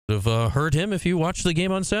have heard him if you watched the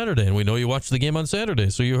game on Saturday, and we know you watched the game on Saturday.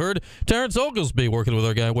 So you heard Terrence Oglesby working with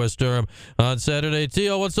our guy Wes Durham on Saturday.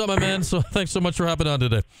 T.O., what's up, my man? So thanks so much for hopping on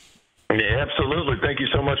today. Yeah, absolutely. Thank you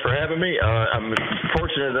so much for having me. I'm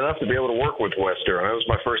fortunate enough to be able to work with Wes Durham. That was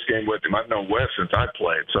my first game with him. I've known Wes since I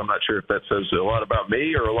played, so I'm not sure if that says a lot about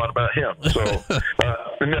me or a lot about him. So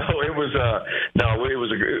it was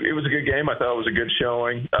a good game. I thought it was a good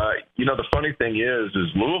showing. The funny thing is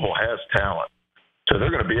Louisville has talent. So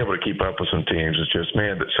they're going to be able to keep up with some teams. It's just,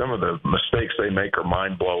 man, that some of the mistakes they make are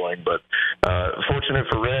mind-blowing. But fortunate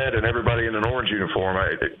for Red and everybody in an orange uniform,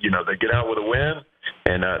 they get out with a win,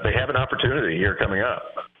 and they have an opportunity here coming up.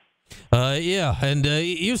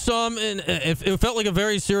 You saw him, and it felt like a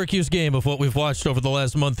very Syracuse game of what we've watched over the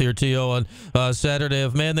last month here, T.O., on Saturday.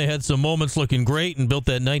 They had some moments looking great and built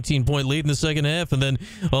that 19-point lead in the second half, and then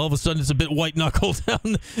all of a sudden it's a bit white-knuckled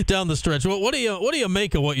down the stretch. What do you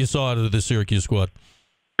make of what you saw out of the Syracuse squad?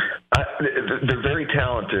 They're very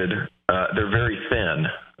talented. They're very thin.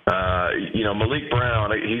 Malik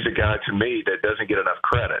Brown, he's a guy to me that doesn't get enough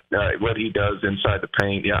credit. What he does inside the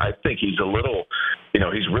paint, I think he's a little,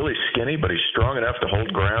 he's really skinny, but he's strong enough to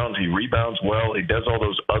hold ground. He rebounds well. He does all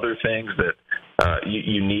those other things that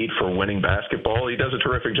you need for winning basketball. He does a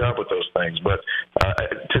terrific job with those things. But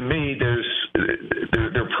to me,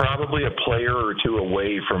 they're probably a player or two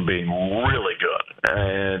away from being really good.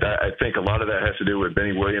 And I think a lot of that has to do with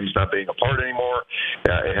Benny Williams not being a part anymore.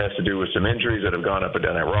 It has to do with some injuries that have gone up and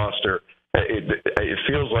down that roster. It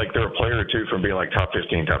feels like they're a player or two from being like top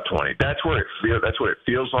 15, top 20. That's what it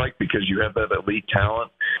feels like, because you have that elite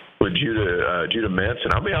talent with Judah Mintz.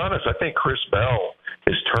 And I'll be honest, I think Chris Bell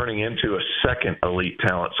is turning into a second elite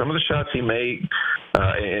talent. Some of the shots he made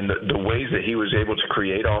and the ways that he was able to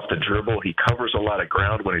create off the dribble, he covers a lot of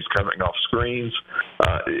ground when he's coming off screens.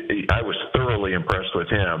 I was thoroughly impressed with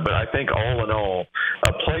him. But I think all in all,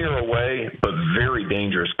 a player away, but very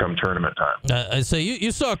dangerous come tournament time. I say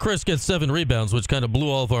you saw Chris get 7 rebounds, which kind of blew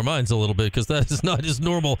all of our minds a little bit, because that is not his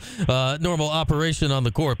normal operation on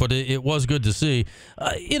the court. But it was good to see.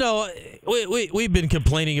 We've been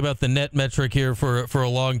complaining about the net metric here for a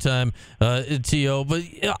long time, T.O. But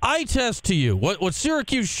I test to you what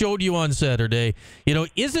Syracuse showed you on Saturday.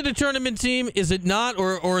 Is it a tournament team? Is it not?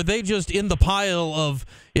 Or are they just in the pile of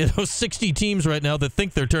 60 teams right now that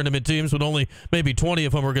think they're tournament teams, but only maybe 20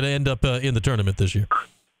 of them are going to end up in the tournament this year?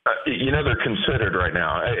 They're considered right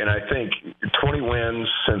now, and I think 20 wins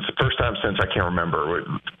since the first time since I can't remember,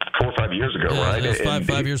 4 or 5 years ago, right? It was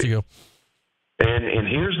five years ago. And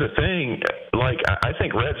here's the thing, I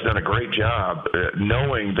think Red's done a great job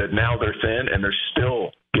knowing that now they're thin and they're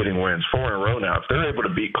still getting wins 4 in a row now. If they're able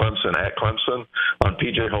to beat Clemson at Clemson on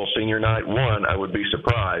P.J. Hull senior night, 1, I would be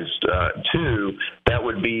surprised. 2, that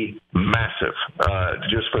would be massive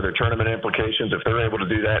just for their tournament implications. If they're able to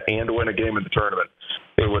do that and win a game in the tournament,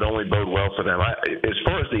 it would only bode well for them. As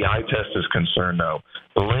far as the eye test is concerned, though,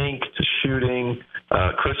 length, shooting,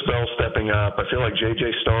 Chris Bell stepping up. I feel like J.J.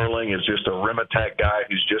 Starling is just a rim attack guy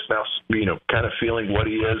who's just now, kind of feeling what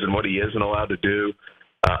he is and what he isn't allowed to do.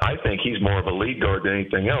 I think he's more of a lead guard than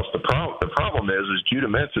anything else. The problem is Judah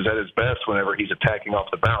Mintz is at his best whenever he's attacking off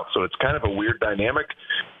the bounce. So it's kind of a weird dynamic.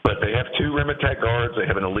 But they have 2 rim attack guards. They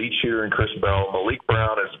have an elite shooter in Chris Bell. Malik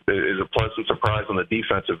Brown is a pleasant surprise on the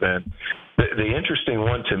defensive end. The interesting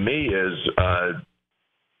one to me is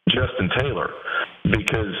Justin Taylor,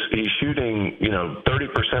 because he's shooting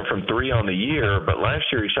 30% from 3 on the year, but last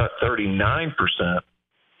year he shot 39%.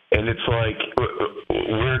 And it's like,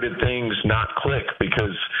 where did things not click?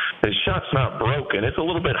 Because his shot's not broken. It's a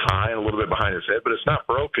little bit high and a little bit behind his head, but it's not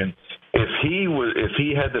broken. If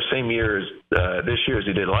he had the same year as this year as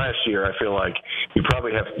he did last year, I feel like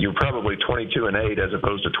you're probably 22-8 as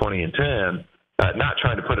opposed to 20-10. Not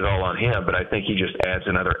trying to put it all on him, but I think he just adds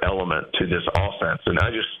another element to this offense. And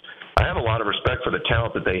I have a lot of respect for the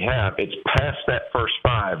talent that they have. It's past that first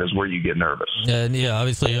 5 is where you get nervous. And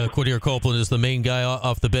obviously Quadir Copeland is the main guy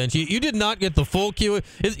off the bench. You did not get the full Q.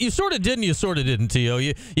 You sort of did and you sort of didn't, T.O.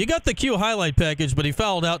 You got the Q highlight package, but he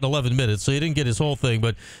fouled out in 11 minutes, so you didn't get his whole thing.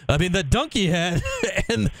 But, the dunk he had,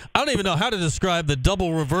 and I don't even know how to describe the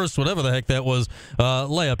double reverse, whatever the heck that was,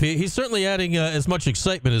 layup. He's certainly adding as much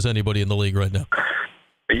excitement as anybody in the league right now.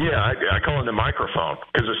 Yeah, I call him the microphone,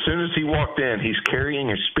 because as soon as he walked in, he's carrying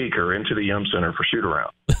a speaker into the Yum Center for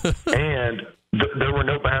shoot-around. And there were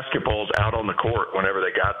no basketballs out on the court whenever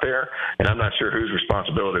they got there, and I'm not sure whose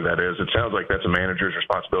responsibility that is. It sounds like that's a manager's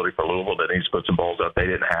responsibility for Louisville that needs to put some balls out. They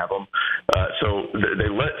didn't have them. So they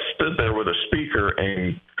stood there with a speaker,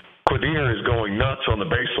 and Quadir is is going nuts on the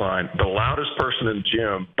baseline, the loudest person in the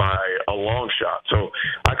gym by a long shot. So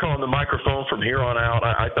I call him the microphone from here on out.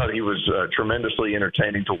 I thought he was tremendously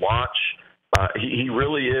entertaining to watch. He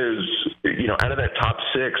really is, out of that top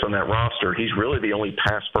 6 on that roster, he's really the only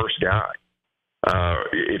pass-first guy.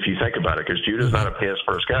 If you think about it, because Judah's not a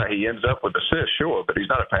pass-first guy. He ends up with assists, sure, but he's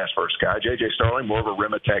not a pass-first guy. J.J. Starling, more of a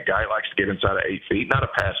rim attack guy, likes to get inside of 8 feet, not a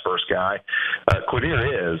pass-first guy. Quadir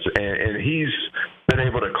is, and he's been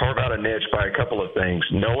able to carve out a niche by a couple of things,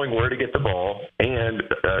 knowing where to get the ball and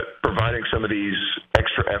providing some of these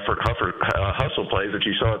extra effort hustle plays that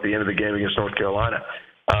you saw at the end of the game against North Carolina.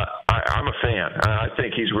 I'm a fan. I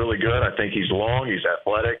think he's really good. I think he's long, he's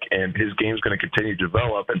athletic, and his game's going to continue to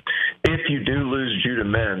develop. And if you do lose Judah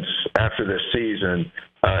Mintz after this season,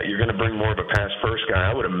 you're going to bring more of a pass-first guy.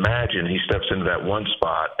 I would imagine he steps into that one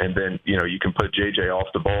spot, and then, you can put J.J. off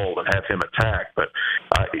the ball and have him attack. But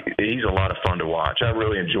he's a lot of fun to watch. I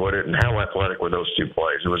really enjoyed it, and how athletic were those 2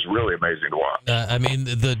 plays. It was really amazing to watch.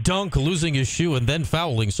 The dunk, losing his shoe, and then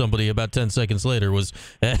fouling somebody about 10 seconds later was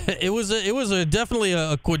definitely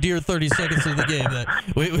a Quadir 30 seconds of the game.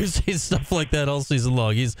 We've seen stuff like that all season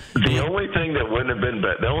long. The only thing that would have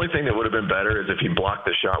been better is if he blocked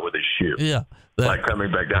the shot with his shoe. Yeah.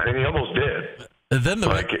 Coming back down, and he almost did. And then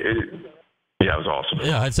it was awesome.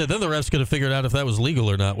 Yeah, I'd say then the refs could have figured out if that was legal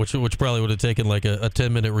or not, which probably would have taken like a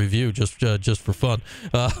 10-minute review just for fun.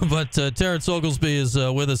 But Terrence Oglesby is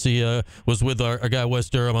with us. He was with our guy Wes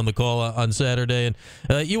Durham on the call on Saturday.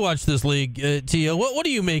 And you watch this league, Tio. What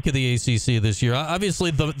do you make of the ACC this year?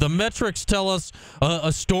 Obviously, the metrics tell us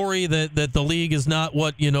a story that the league is not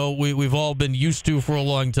what we've all been used to for a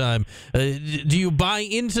long time. Do you buy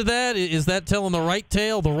into that? Is that telling the right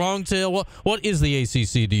tale, the wrong tale? What is the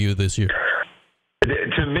ACC to you this year?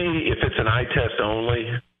 To me, if it's an eye test only,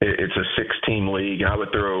 it's a 6-team league. I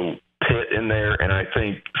would throw Pitt in there, and I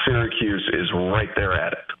think Syracuse is right there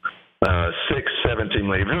at it. 6-7-team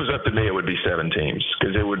league. If it was up to me, it would be 7 teams,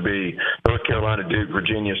 because it would be North Carolina, Duke,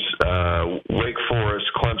 Virginia, Wake Forest,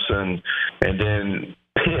 Clemson, and then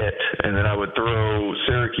Pitt, and then I would throw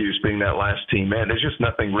Syracuse being that last team in. There's just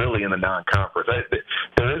nothing really in the non-conference.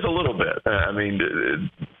 There is a little bit.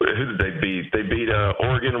 Who did they beat? They beat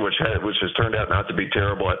Oregon, which has turned out not to be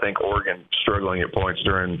terrible. I think Oregon struggling at points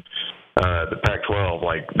during the Pac-12,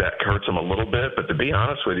 that hurts them a little bit. But to be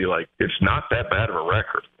honest with you, it's not that bad of a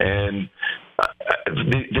record. And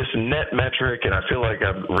this net metric, and I feel like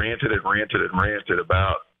I've ranted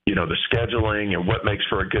about the scheduling and what makes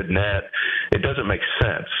for a good net. It doesn't make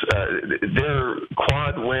sense. Their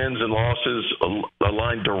quad wins and losses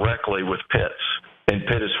align directly with Pitt's, and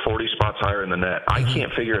Pitt is 40 spots higher in the net. I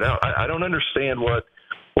can't figure it out. I don't understand what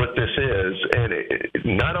this is, and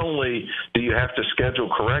not only do you have to schedule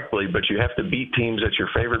correctly, but you have to beat teams that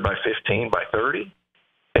you're favored by 15, by 30,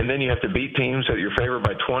 and then you have to beat teams that you're favored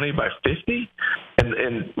by 20, by 50.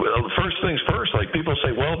 And first things first, people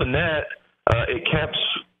say, well, the net, it caps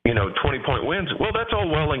 20-point wins. Well, that's all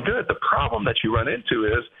well and good. The problem that you run into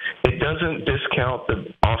is it doesn't discount the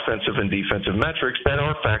offensive and defensive metrics that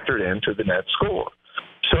are factored into the net score.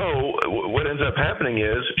 So what ends up happening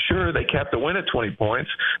is, sure, they cap the win at 20 points,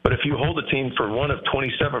 but if you hold a team for 1 of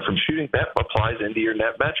 27 from shooting, that applies into your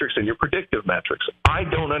net metrics and your predictive metrics. I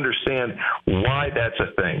don't understand why that's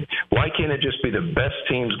a thing. Why can't it just be the best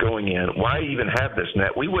teams going in? Why even have this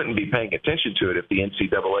net? We wouldn't be paying attention to it if the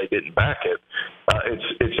NCAA didn't back it.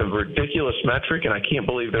 It's a ridiculous metric, and I can't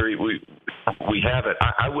believe we have it.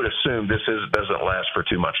 I would assume this doesn't last for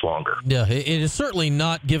too much longer. Yeah, it is certainly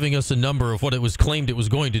not giving us a number of what it was claimed it was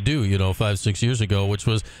going to do, 5-6 years ago, which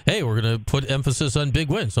was, hey, we're going to put emphasis on big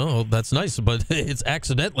wins. Oh, that's nice, but it's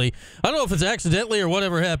accidentally. I don't know if it's accidentally or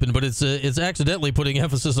whatever happened, but it's accidentally putting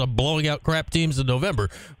emphasis on blowing out crap teams in November,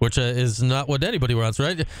 which is not what anybody wants,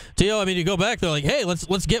 right? Tio, you go back, they're like, hey,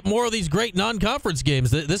 let's get more of these great non-conference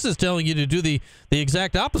games. This is telling you to do the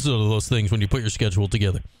exact opposite of those things when you put your schedule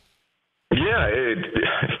together. Yeah,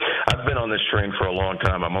 I've been on this train for a long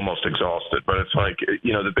time. I'm almost exhausted, but it's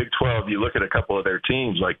the Big 12, you look at a couple of their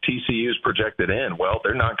teams, like TCU's projected in. Well,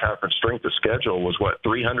 their non-conference strength of schedule was,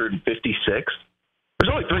 356? There's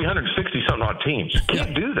only 360-something odd teams.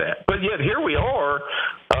 Can't do that. But yet here we are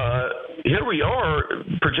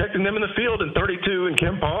projecting them in the field in 32 and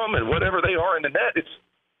Ken Palm and whatever they are in the net.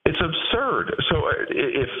 It's absurd. So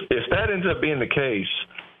if that ends up being the case,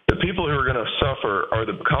 the people who are going to suffer are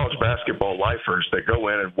the college basketball lifers that go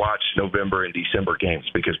in and watch November and December games,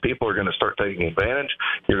 because people are going to start taking advantage.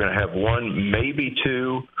 You're going to have 1, maybe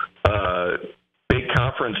 2 big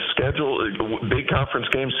conference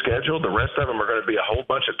games scheduled. The rest of them are going to be a whole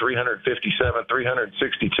bunch of 357,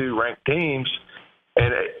 362 ranked teams.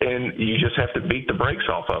 And you just have to beat the brakes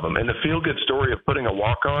off of them. And the feel-good story of putting a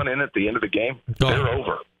walk-on in at the end of the game, they're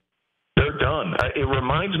over. They're done. It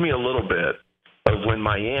reminds me a little bit of when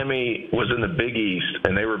Miami was in the Big East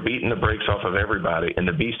and they were beating the brakes off of everybody, and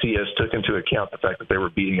the BCS took into account the fact that they were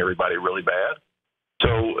beating everybody really bad. So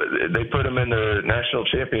they put them in the national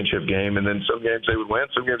championship game, and then some games they would win,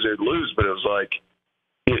 some games they would lose. But it was like,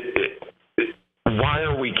 why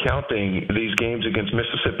are we counting these games against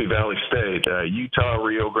Mississippi Valley State, Utah,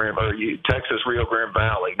 Texas, Rio Grande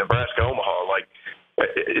Valley, Nebraska, Omaha? Like,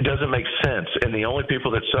 it doesn't make sense. And the only people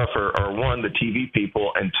that suffer are, one, the TV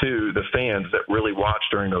people, and two, the fans that really watch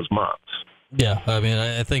during those months. Yeah, I mean,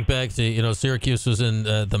 I think back to, Syracuse was in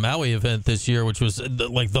the Maui event this year, which was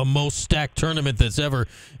like the most stacked tournament that's ever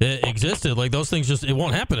existed. Like, those things it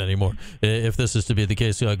won't happen anymore if this is to be the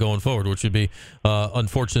case going forward, which would be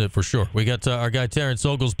unfortunate for sure. We got our guy Terrence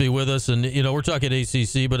Oglesby with us, and, we're talking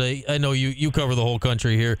ACC, but I know you cover the whole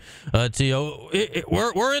country here, T.O.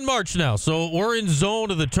 We're in March now, so we're in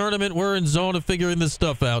zone of the tournament. We're in zone of figuring this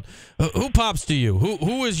stuff out. Who pops to you?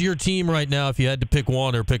 Who is your team right now if you had to pick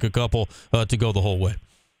one or pick a couple to go the whole way?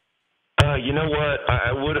 You know what?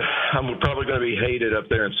 I'm probably going to be hated up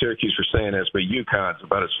there in Syracuse for saying this, but UConn's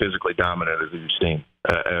about as physically dominant as you've seen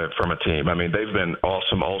from a team. I mean, they've been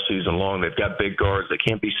awesome all season long. They've got big guards. They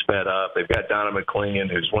can't be sped up. They've got Donovan McClingan,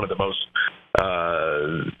 who's one of the most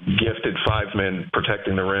gifted five men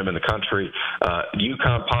protecting the rim in the country.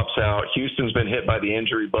 UConn pops out. Houston's been hit by the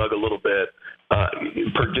injury bug a little bit.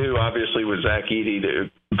 Purdue, obviously, with Zach Edey.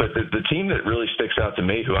 But the team that really sticks out to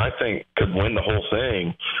me, who I think could win the whole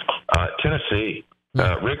thing, Tennessee.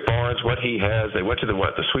 Rick Barnes, what he has, they went to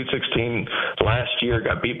the Sweet 16 last year,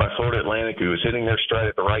 got beat by Florida Atlantic, who was hitting their stride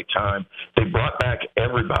at the right time. They brought back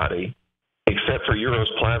everybody except for Euros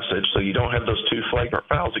Plavsic, so you don't have those two flagrant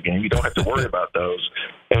fouls a game. You don't have to worry about those.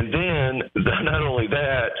 And then, not only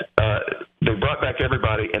that, they brought back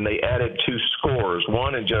everybody, and they added two scorers,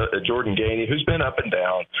 one in Jordan Gainey, who's been up and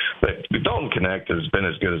down, but Dalton Connect has been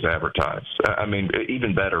as good as advertised. I mean,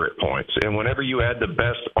 even better at points. And whenever you add the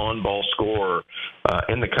best on-ball scorer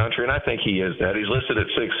in the country, and I think he is that. He's listed at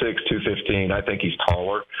 6'6", 215. I think he's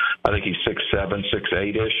taller. I think he's 6'7",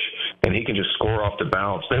 6'8"-ish, and he can just score off the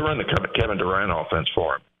bounce. They run the Kevin Durant offense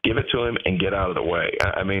for him. Give it to him and get out of the way.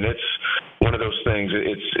 I mean, it's one of those things.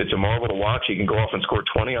 It's a marvel to watch. He can go off and score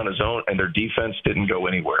 20 on his own, and their defense didn't go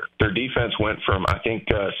anywhere. Their defense went from, I think,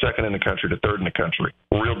 second in the country to third in the country.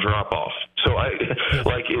 Real drop-off. So,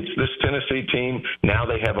 it's this Tennessee team. Now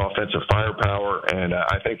they have offensive firepower, and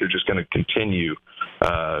I think they're just going to continue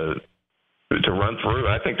to run through.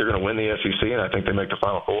 I think they're going to win the SEC, and I think they make the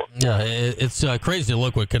Final Four. Yeah, it's crazy to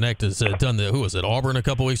look what Connect has done. Who was it? Auburn a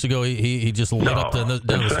couple weeks ago. He just lit up down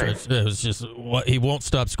the stretch. It was just he won't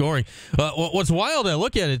stop scoring. What's wild, I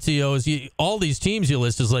look at it, T.O., is all these teams you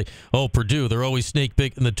list is like, Purdue, they're always snake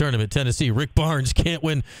big in the tournament. Tennessee, Rick Barnes can't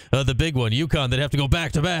win the big one. UConn, they'd have to go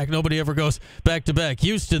back to back. Nobody ever goes back to back.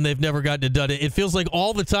 Houston, they've never gotten it done. It feels like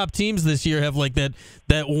all the top teams this year have like that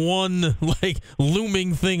one like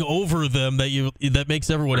looming thing over them that makes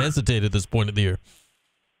everyone hesitate at this point of the year.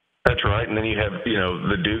 That's right. And then you have,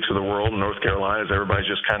 the Dukes of the world, North Carolina's, everybody's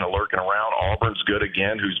just kind of lurking around. Auburn's good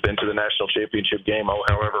again, who's been to the national championship game,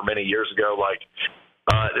 however many years ago.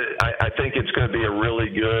 I think it's going to be a really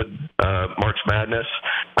good March Madness.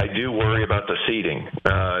 I do worry about the seeding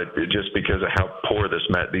just because of how poor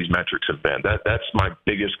these metrics have been. That's my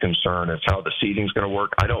biggest concern is how the seeding's going to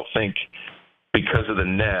work. I don't think because of the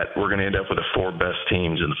net, we're going to end up with the four best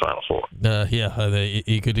teams in the Final Four.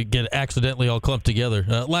 You could get accidentally all clumped together.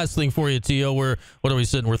 Last thing for you, T.O., what are we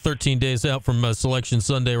sitting? We're 13 days out from Selection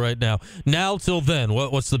Sunday right now. Now till then,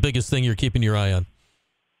 what's the biggest thing you're keeping your eye on?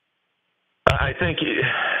 I think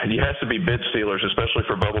it has to be bid stealers, especially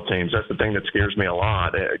for bubble teams. That's the thing that scares me a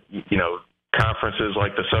lot. Conferences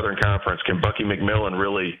like the Southern Conference, can Bucky McMillan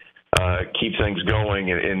really keep things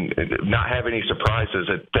going and not have any surprises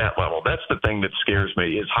at that level? That's the thing that scares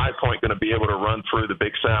me. Is High Point going to be able to run through the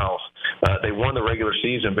Big South? They won the regular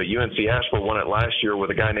season, but UNC Asheville won it last year with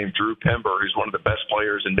a guy named Drew Pember, who's one of the best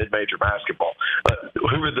players in mid-major basketball.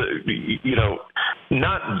 Who are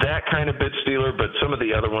not that kind of bid stealer, but some of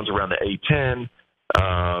the other ones around the A10,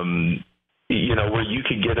 where you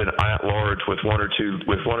could get an at-large with one or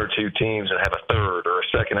two teams and have a third or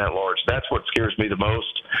a second at-large. That's what scares me the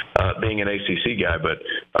most, being an ACC guy. But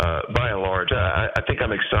by and large, I think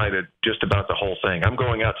I'm excited just about the whole thing. I'm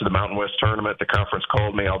going out to the Mountain West tournament. The conference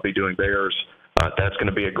called me. I'll be doing theirs. That's going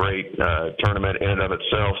to be a great tournament in and of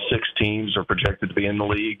itself. 6 teams are projected to be in the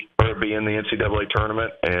league or be in the NCAA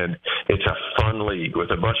tournament, and it's a fun league with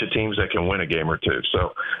a bunch of teams that can win a game or two.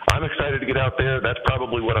 So I'm excited to get out there. That's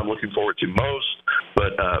probably what I'm looking forward to most.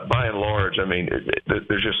 But by and large, I mean,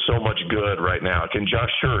 there's just so much good right now. Can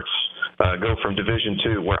Josh Schertz go from Division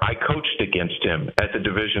II, where I coached against him at the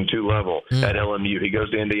Division II level at LMU? He goes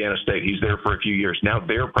to Indiana State. He's there for a few years. Now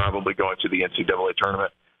they're probably going to the NCAA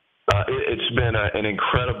tournament. It's been an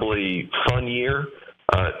incredibly fun year.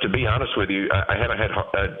 To be honest with you, I haven't had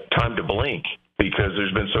time to blink because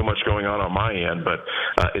there's been so much going on my end. But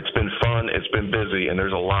it's been fun, it's been busy, and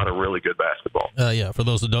there's a lot of really good basketball. Yeah, for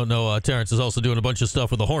those that don't know, Terrence is also doing a bunch of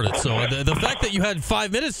stuff with the Hornets. So the fact that you had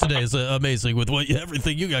 5 minutes today is amazing with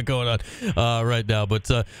everything you got going on right now. But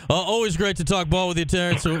always great to talk ball with you,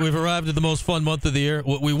 Terrence. We've arrived at the most fun month of the year.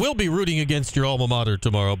 We will be rooting against your alma mater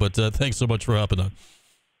tomorrow, but thanks so much for hopping on.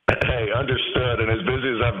 Hey, understood. And as busy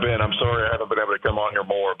as I've been, I'm sorry I haven't been able to come on here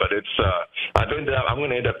more. But it's I'm going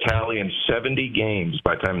to end up tallying 70 games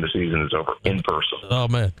by the time the season is over in person. Oh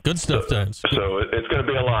man, good stuff, Terrence. So it's going to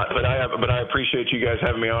be a lot. But I appreciate you guys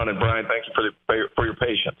having me on. And Brian, thanks for your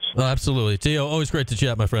patience. Oh, absolutely, Tio. Always great to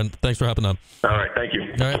chat, my friend. Thanks for hopping on. All right, thank you.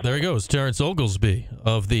 All right, there he goes, Terrence Oglesby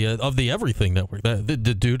of the Everything Network. The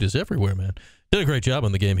dude is everywhere, man. Did a great job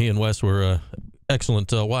on the game. He and Wes were.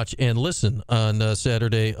 Excellent watch and listen on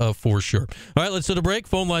Saturday for sure. All right, let's hit a break.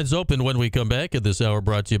 Phone lines open when we come back. At this hour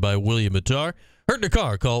brought to you by William Attar. Hurt in a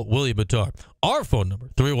car, call William Attar. Our phone number,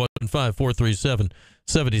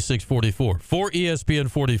 315-437-7644. For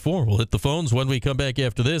ESPN 44, we'll hit the phones when we come back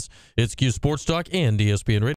after this. It's Q Sports Talk and ESPN Radio.